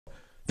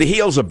The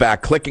heels are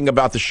back, clicking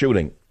about the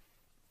shooting.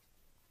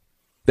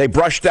 They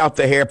brushed out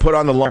the hair, put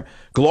on the lawn,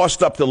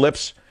 glossed up the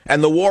lips,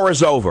 and the war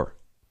is over.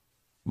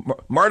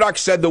 Murdoch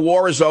said the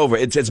war is over.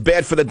 It's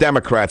bad for the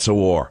Democrats, a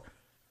war.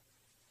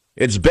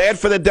 It's bad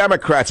for the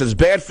Democrats. It's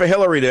bad for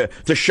Hillary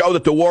to show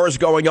that the war is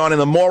going on,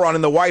 and the moron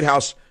in the White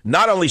House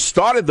not only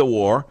started the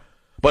war,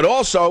 but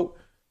also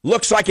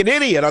looks like an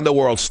idiot on the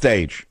world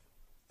stage.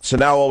 So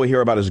now all we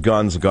hear about is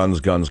guns, guns,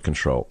 guns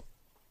control.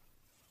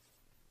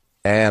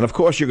 And, of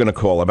course, you're going to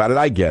call about it.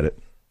 I get it.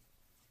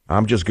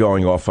 I'm just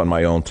going off on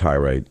my own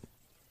tirade.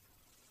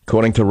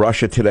 According to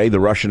Russia today, the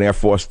Russian Air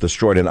Force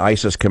destroyed an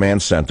ISIS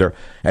command center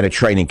and a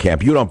training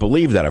camp. You don't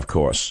believe that, of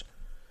course,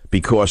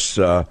 because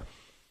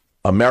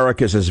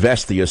America's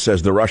Izvestia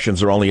says the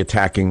Russians are only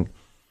attacking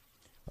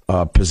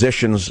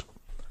positions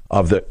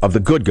of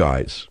the good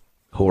guys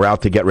who are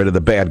out to get rid of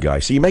the bad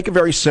guys. So you make it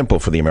very simple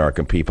for the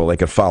American people. They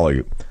can follow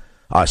you.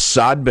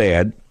 Assad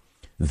bad.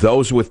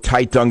 Those with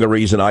tight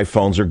dungarees and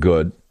iPhones are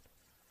good.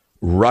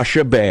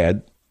 Russia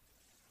bad.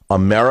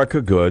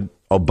 America good.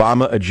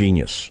 Obama a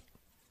genius.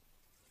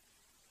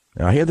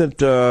 Now, I hear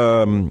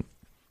that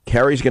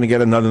Kerry's going to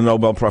get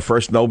another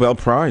first Nobel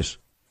Prize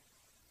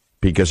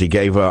because he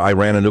gave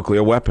Iran a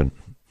nuclear weapon.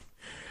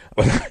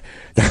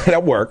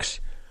 That works.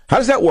 How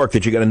does that work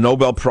that you get a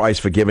Nobel Prize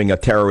for giving a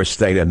terrorist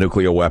state a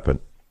nuclear weapon?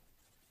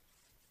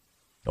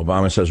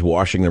 Obama says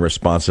Washington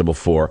responsible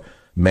for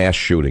mass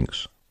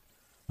shootings.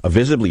 A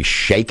visibly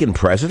shaken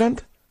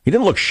president? He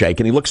didn't look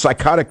shaken. He looked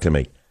psychotic to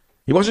me.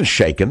 He wasn't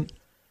shaken.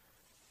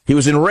 He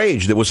was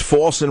enraged. It was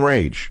false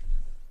enrage.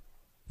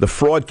 The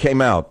fraud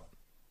came out.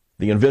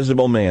 The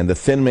invisible man, the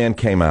thin man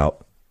came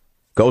out,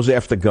 goes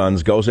after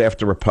guns, goes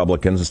after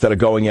Republicans instead of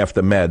going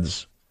after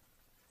meds,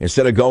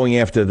 instead of going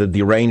after the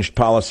deranged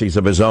policies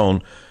of his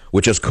own,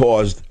 which has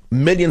caused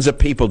millions of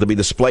people to be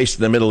displaced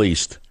in the Middle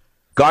East.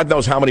 God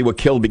knows how many were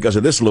killed because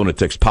of this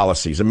lunatic's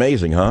policies.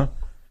 Amazing, huh?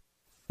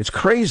 It's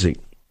crazy.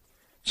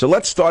 So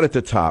let's start at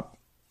the top.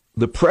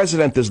 The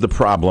president is the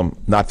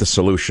problem, not the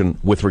solution,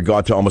 with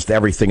regard to almost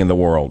everything in the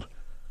world.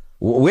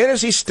 Where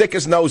does he stick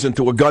his nose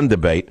into a gun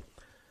debate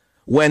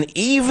when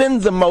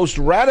even the most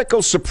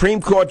radical Supreme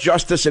Court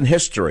justice in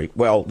history,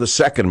 well, the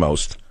second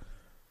most,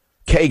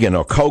 Kagan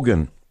or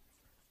Kogan,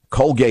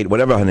 Colgate,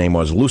 whatever her name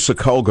was, Lucia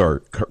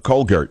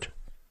Colgert,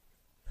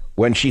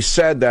 when she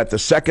said that the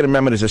Second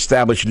Amendment is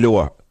established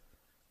law.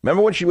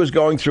 Remember when she was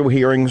going through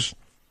hearings,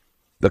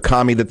 the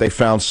commie that they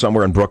found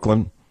somewhere in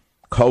Brooklyn?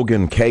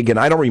 Kagan,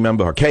 I don't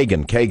remember her.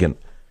 Kagan.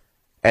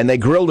 And they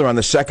grilled her on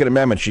the Second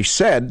Amendment. She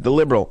said, the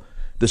liberal,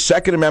 the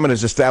Second Amendment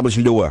is established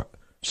law.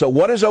 So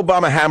what is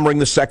Obama hammering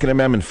the Second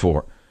Amendment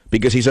for?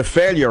 Because he's a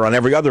failure on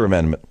every other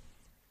amendment.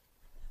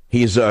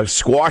 He's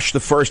squashed the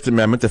First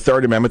Amendment, the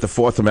Third Amendment, the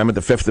Fourth Amendment,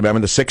 the Fifth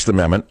Amendment, the Sixth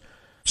Amendment.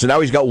 So now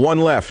he's got one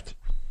left,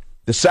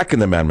 the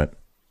Second Amendment.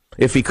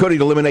 If he could,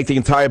 he'd eliminate the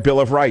entire Bill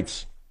of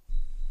Rights.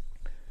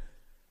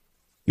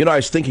 You know, I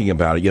was thinking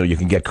about it. You know, you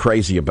can get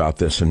crazy about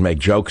this and make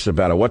jokes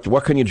about it.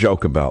 What can you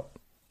joke about?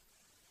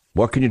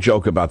 What can you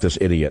joke about this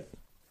idiot?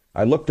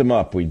 I looked him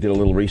up. We did a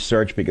little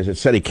research because it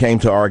said he came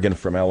to Oregon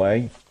from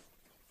L.A.,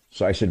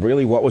 so I said,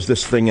 really, what was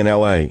this thing in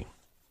L.A.?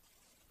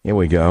 Here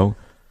we go.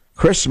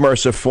 Chris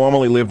Mercer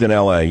formerly lived in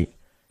L.A.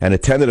 and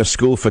attended a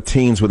school for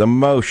teens with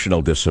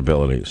emotional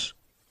disabilities.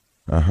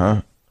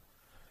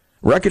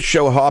 Records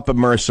show Harper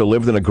Mercer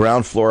lived in a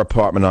ground floor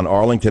apartment on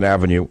Arlington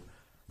Avenue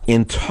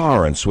in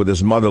Torrance with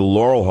his mother,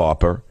 Laurel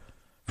Harper,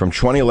 from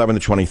 2011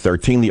 to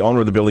 2013. The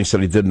owner of the building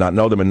said he did not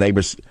know them and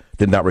neighbors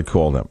did not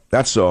recall them.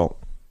 That's all.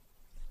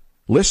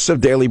 Lists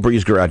of Daily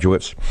Breeze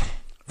graduates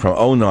from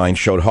 2009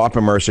 showed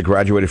Harper Mercer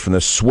graduated from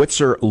the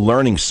Switzer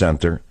Learning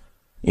Center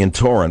in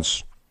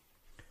Torrance.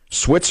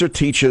 Switzer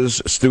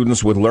teaches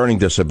students with learning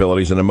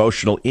disabilities and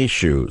emotional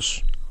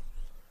issues.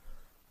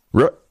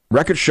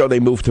 Records show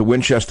they moved to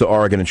Winchester,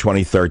 Oregon in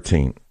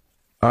 2013.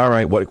 All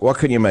right, what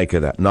can you make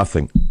of that?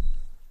 Nothing.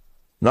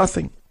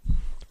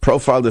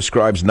 Profile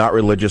describes not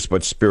religious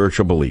but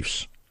spiritual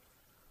beliefs.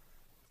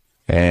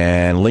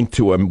 And linked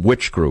to a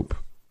witch group.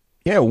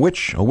 Yeah, a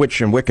witch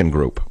and Wiccan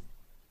group.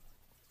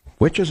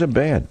 Witches are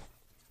bad.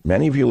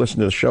 Many of you listen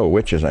to the show,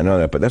 witches, I know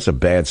that, but that's a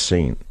bad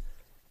scene.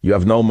 You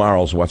have no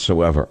morals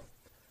whatsoever.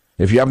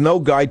 If you have no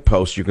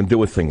guideposts, you can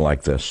do a thing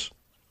like this.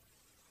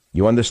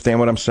 You understand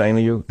what I'm saying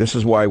to you? This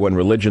is why when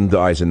religion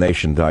dies, a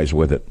nation dies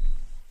with it.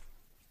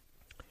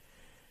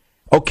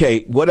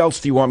 Okay, what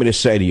else do you want me to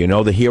say to you? You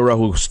know the hero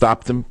who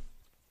stopped him?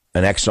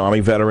 An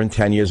ex-Army veteran,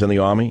 10 years in the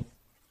Army?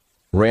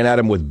 Ran at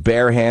him with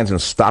bare hands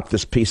and stopped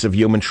this piece of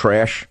human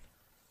trash?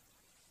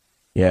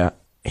 Yeah.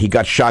 He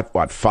got shot,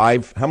 what,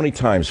 5? How many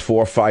times?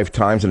 4 or 5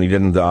 times, and he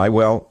didn't die?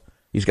 Well,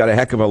 he's got a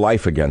heck of a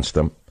life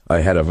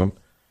ahead of him.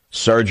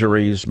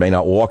 Surgeries, may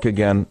not walk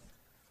again.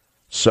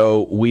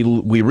 So we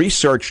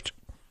researched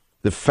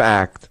the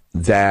fact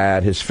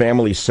that his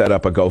family set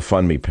up a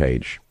GoFundMe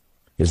page.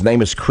 His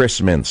name is Chris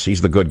Mintz.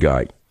 He's the good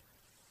guy.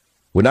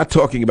 We're not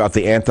talking about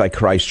the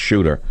Antichrist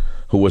shooter,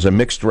 who was a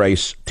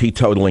mixed-race,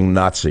 teetotaling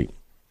Nazi.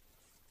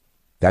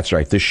 That's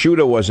right. The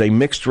shooter was a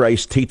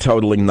mixed-race,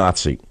 teetotaling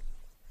Nazi.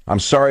 I'm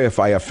sorry if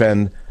I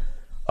offend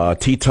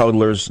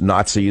teetotalers,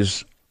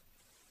 Nazis.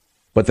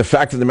 But the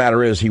fact of the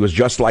matter is, he was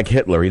just like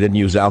Hitler. He didn't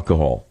use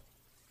alcohol.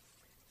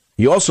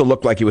 He also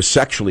looked like he was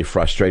sexually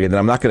frustrated, and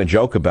I'm not going to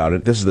joke about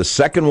it. This is the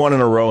second one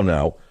in a row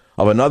now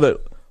of another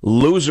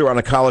loser on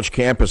a college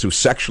campus who's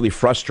sexually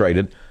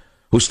frustrated,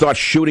 who starts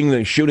shooting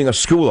a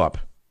school up.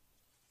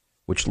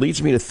 Which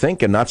leads me to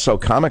think, and not so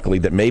comically,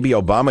 that maybe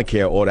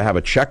Obamacare ought to have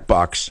a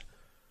checkbox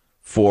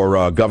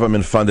for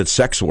government-funded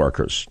sex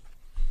workers.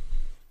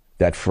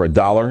 That for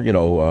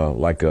 $1,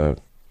 like a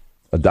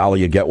 $1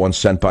 you get 1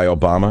 cent by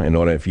Obama, in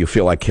order, if you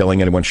feel like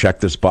killing anyone, check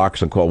this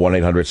box and call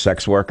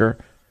 1-800-SEX-WORKER,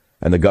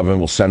 and the government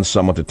will send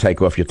someone to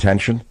take off your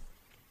tension.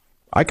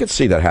 I could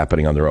see that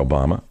happening under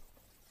Obama.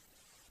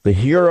 The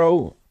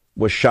hero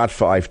was shot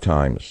 5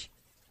 times,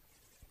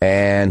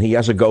 and he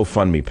has a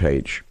GoFundMe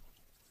page.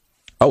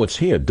 Oh, it's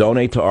here.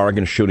 Donate to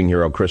Oregon shooting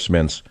hero Chris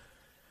Mintz.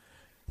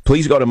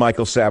 Please go to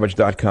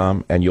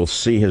michaelsavage.com, and you'll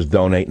see his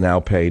Donate Now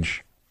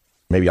page.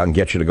 Maybe I can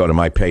get you to go to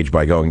my page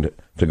by going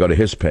to go to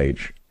his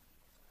page.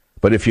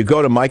 But if you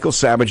go to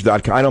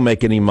michaelsavage.com, I don't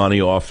make any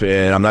money off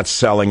it. I'm not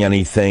selling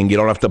anything. You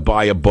don't have to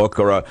buy a book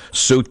or a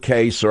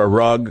suitcase or a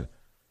rug,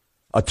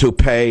 a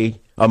toupee,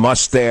 a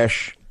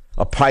mustache,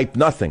 a pipe,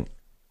 nothing.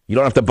 You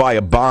don't have to buy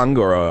a bong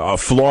or a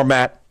floor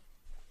mat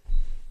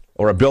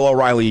or a Bill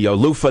O'Reilly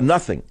loofah,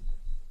 nothing.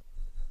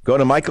 Go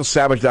to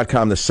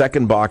michaelsavage.com. The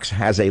second box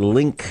has a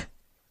link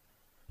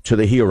to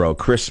the hero,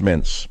 Chris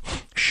Mintz,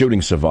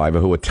 shooting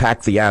survivor who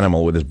attacked the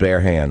animal with his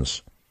bare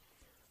hands.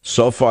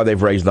 So far, they've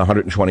raised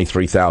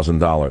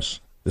 $123,000.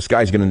 This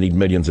guy's going to need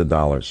millions of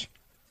dollars.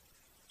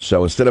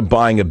 So instead of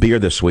buying a beer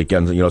this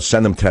weekend,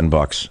 send them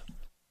 $10.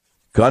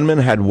 Gunman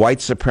had white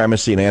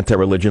supremacy and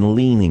anti-religion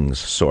leanings,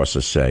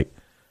 sources say.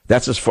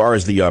 That's as far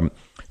as the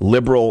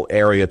liberal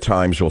area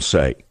Times will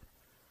say.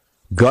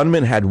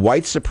 Gunman had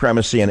white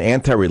supremacy and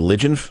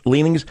anti-religion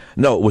leanings?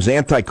 No, it was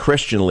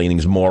anti-Christian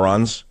leanings,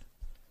 morons.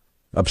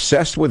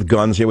 Obsessed with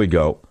guns, here we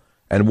go.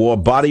 And wore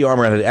body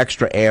armor and had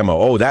extra ammo.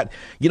 Oh, that,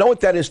 you know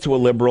what that is to a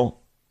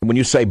liberal? When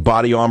you say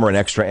body armor and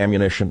extra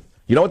ammunition?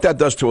 You know what that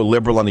does to a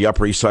liberal on the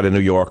Upper East Side of New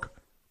York?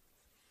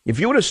 If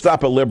you were to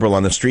stop a liberal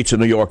on the streets of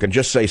New York and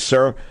just say,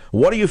 sir,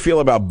 what do you feel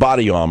about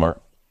body armor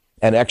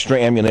and extra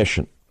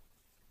ammunition?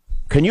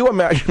 Can you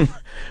imagine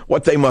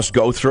what they must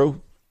go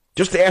through?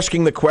 Just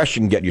asking the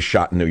question can get you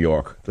shot in New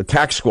York. The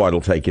tax squad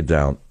will take you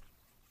down.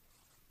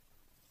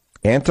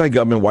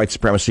 Anti-government white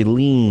supremacy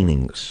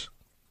leanings.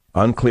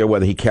 Unclear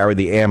whether he carried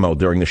the ammo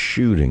during the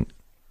shooting.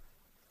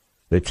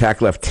 The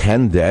attack left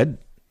 10 dead.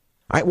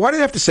 Why did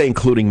I have to say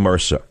including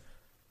Mercer?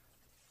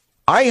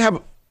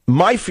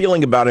 My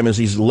feeling about him is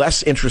he's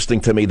less interesting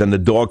to me than the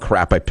dog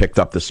crap I picked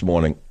up this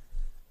morning.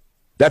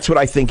 That's what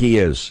I think he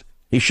is.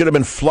 He should have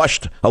been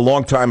flushed a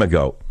long time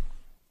ago.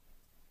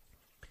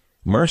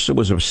 Mercer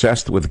was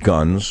obsessed with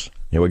guns.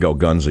 Here we go,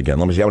 guns again.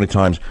 Let me see how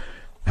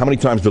many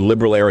times the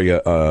liberal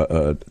area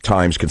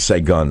Times can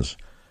say guns.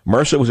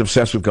 Mercer was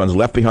obsessed with guns,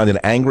 left behind an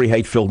angry,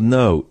 hate-filled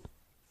note.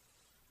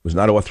 Was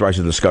not authorized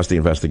to discuss the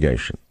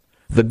investigation.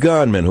 The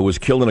gunman who was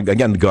killed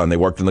again, the gun, they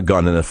worked in the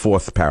gun in the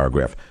 4th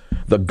paragraph.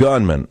 The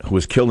gunman who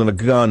was killed in a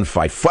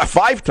gunfight,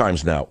 5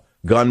 times now.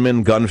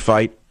 Gunman,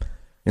 gunfight.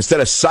 Instead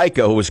of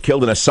psycho who was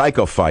killed in a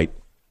psycho fight.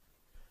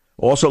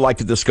 Also like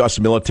to discuss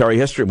military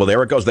history. Well,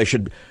 there it goes. They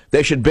should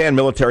ban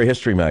Military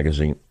History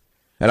magazine.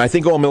 And I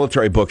think all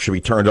military books should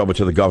be turned over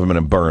to the government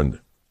and burned.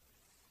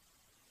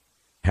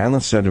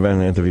 Hanlon said to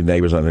interview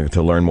neighbors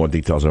to learn more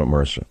details about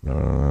Mercer.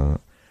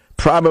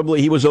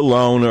 Probably he was a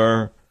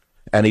loner,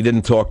 and he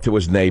didn't talk to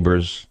his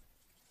neighbors.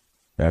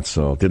 That's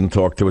all. Didn't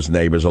talk to his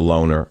neighbors, a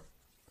loner.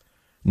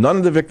 None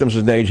of the victims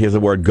of age, here's the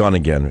word gun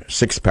again.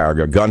 6th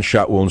paragraph.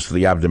 Gunshot wounds to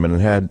the abdomen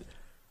and head.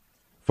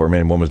 4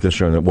 men and woman was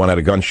discharged. 1 had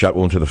a gunshot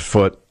wound to the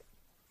foot.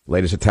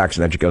 Latest attacks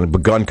in education.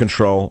 But gun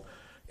control.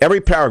 Every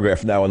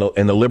paragraph now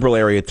in the liberal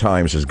area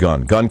Times is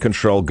gun. Gun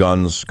control,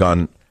 guns,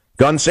 gun.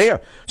 Guns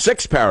here.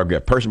 6th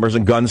paragraph.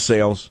 Person gun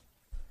sales.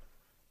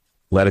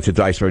 Letter to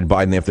Dice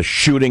Biden after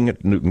shooting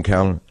at Newton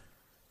County.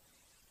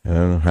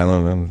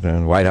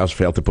 And White House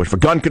failed to push for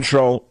gun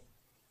control.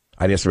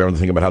 I asked everyone to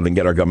think about how they can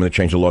get our government to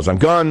change the laws on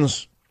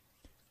guns.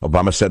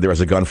 Obama said there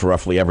is a gun for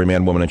roughly every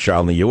man, woman, and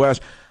child in the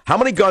U.S. How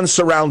many guns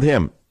surround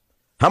him?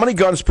 How many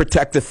guns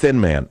protect the thin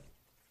man?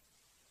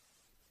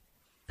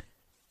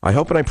 I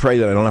hope and I pray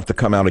that I don't have to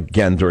come out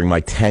again during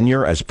my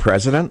tenure as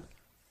president.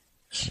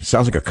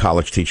 Sounds like a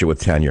college teacher with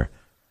tenure.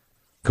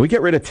 Can we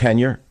get rid of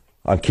tenure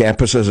on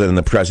campuses and in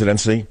the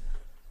presidency?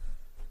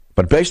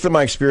 But based on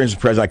my experience as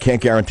president, I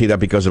can't guarantee that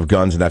because of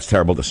guns, and that's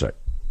terrible to say.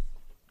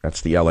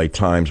 That's the L.A.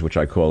 Times, which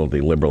I call the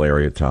liberal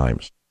area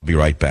Times. Be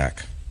right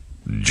back.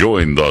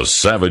 Join the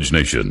Savage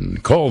Nation.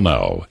 Call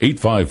now,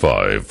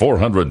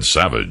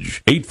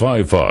 855-400-SAVAGE,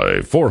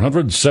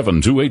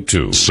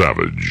 855-400-7282.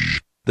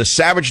 Savage. The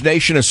Savage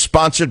Nation is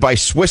sponsored by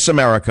Swiss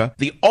America,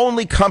 the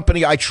only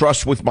company I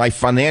trust with my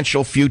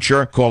financial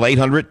future. Call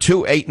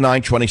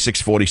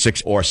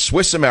 800-289-2646 or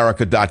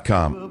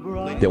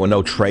SwissAmerica.com. There were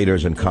no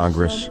traitors in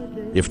Congress.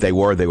 If they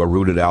were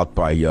rooted out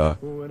by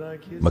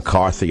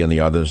McCarthy and the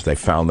others. They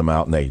found them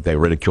out, and they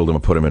ridiculed them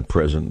and put them in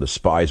prison. The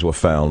spies were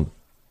found.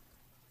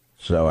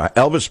 So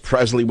Elvis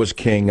Presley was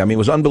king. I mean, it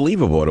was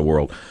unbelievable in the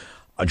world.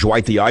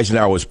 Dwight D.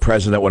 Eisenhower was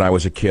president when I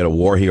was a kid, a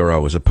war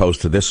hero, as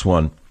opposed to this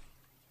one.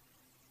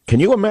 Can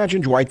you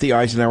imagine Dwight D.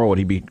 Eisenhower, what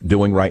he'd be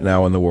doing right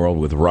now in the world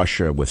with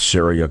Russia, with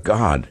Syria?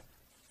 God.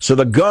 So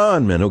the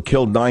gunman who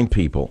killed 9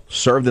 people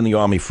served in the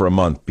army for a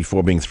month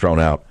before being thrown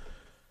out.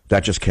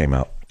 That just came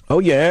out. Oh,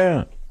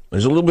 yeah.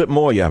 There's a little bit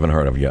more you haven't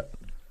heard of yet.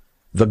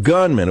 The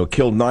gunman who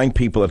killed 9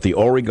 people at the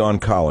Oregon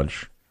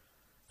College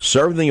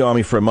served in the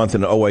army for a month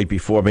in 2008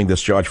 before being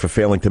discharged for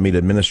failing to meet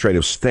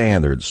administrative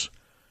standards.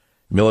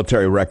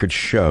 Military records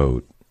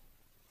showed.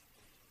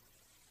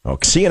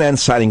 CNN,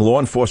 citing law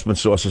enforcement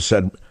sources,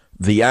 said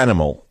the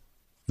animal,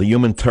 the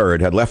human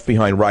turd, had left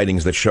behind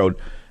writings that showed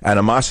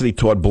animosity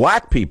toward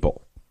black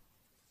people.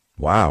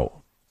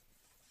 Wow.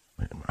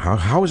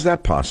 How is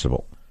that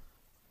possible?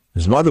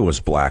 His mother was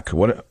black.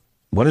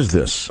 What is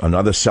this?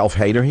 Another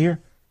self-hater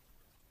here?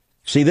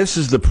 See, this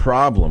is the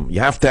problem. You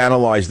have to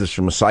analyze this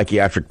from a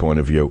psychiatric point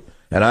of view.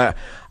 And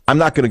I'm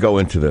not going to go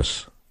into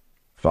this.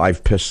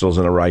 5 pistols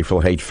and a rifle,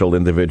 hate-filled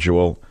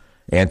individual,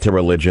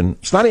 anti-religion.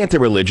 It's not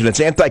anti-religion, it's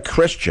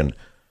anti-Christian.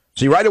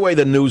 See, right away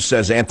the news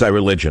says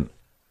anti-religion.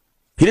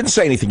 He didn't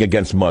say anything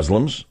against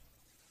Muslims.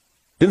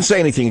 Didn't say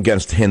anything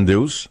against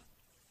Hindus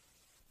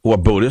or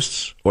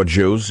Buddhists or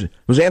Jews. It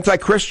was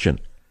anti-Christian.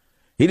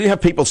 He didn't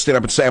have people stand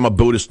up and say, I'm a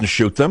Buddhist, and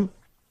shoot them.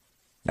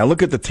 Now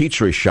look at the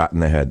teacher he shot in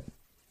the head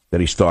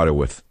that he started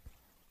with.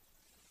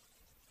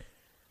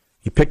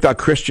 He picked out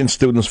Christian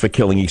students for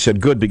killing. He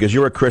said, good, because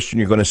you're a Christian,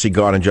 you're going to see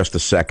God in just a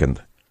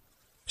second,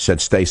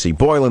 said Stacy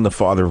Boylan, the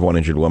father of one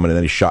injured woman, and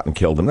then he shot and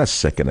killed him. That's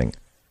sickening.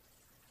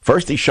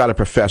 First, he shot a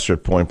professor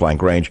at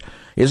point-blank range.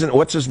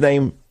 What's his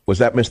name? Was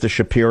that Mr.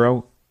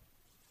 Shapiro?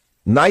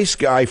 Nice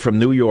guy from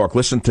New York.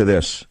 Listen to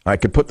this. I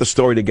could put the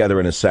story together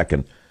in a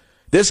second.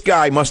 This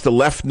guy must have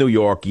left New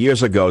York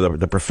years ago,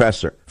 the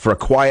professor, for a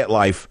quiet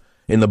life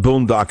in the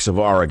boondocks of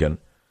Oregon.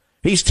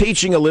 He's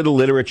teaching a little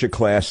literature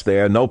class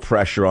there, no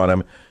pressure on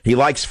him. He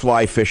likes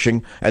fly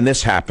fishing, and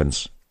this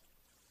happens.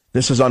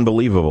 This is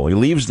unbelievable. He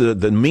leaves the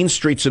mean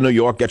streets of New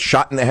York, gets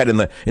shot in the head in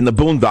the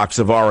boondocks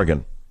of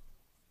Oregon.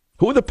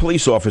 Who are the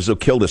police officers who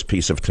killed this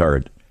piece of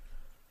turd?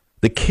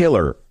 The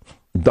killer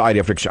died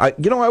after... I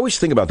always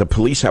think about the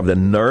police have the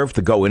nerve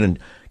to go in and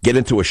get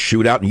into a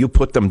shootout, and you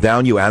put them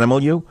down, you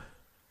animal, you?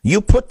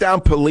 You put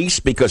down police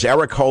because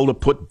Eric Holder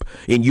put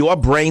in your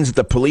brains that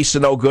the police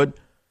are no good?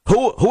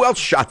 Who else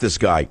shot this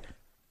guy?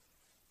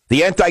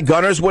 The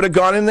anti-gunners would have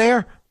gone in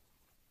there?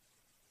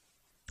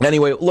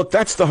 Anyway, look,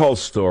 that's the whole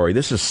story.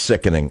 This is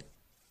sickening.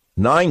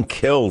 9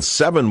 killed,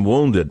 7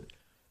 wounded.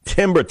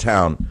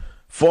 Timbertown,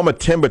 former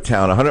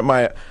Timbertown,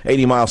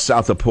 180 miles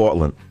south of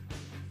Portland.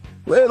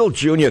 Little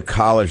junior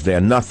college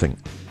there, nothing.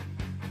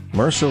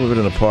 Mercer lived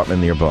in an apartment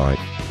nearby.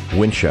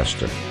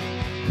 Winchester.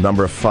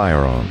 Number of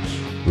firearms.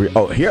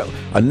 Here,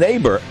 a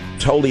neighbor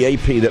told the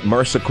AP that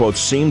Mercer, quote,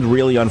 seemed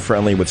really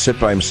unfriendly, would sit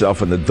by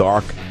himself in the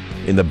dark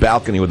in the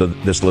balcony with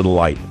this little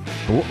light.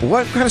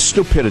 What kind of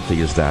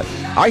stupidity is that?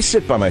 I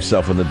sit by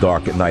myself in the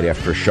dark at night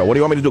after a show. What do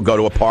you want me to do, go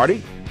to a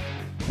party?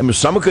 I mean,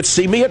 someone could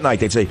see me at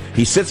night. They'd say,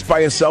 he sits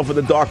by himself in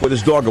the dark with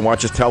his dog and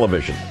watches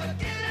television.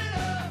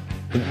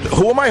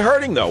 Who am I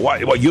hurting, though?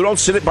 What, you don't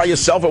sit by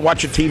yourself and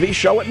watch a TV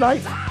show at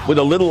night with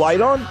a little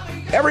light on?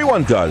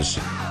 Everyone does.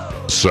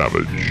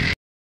 Savage.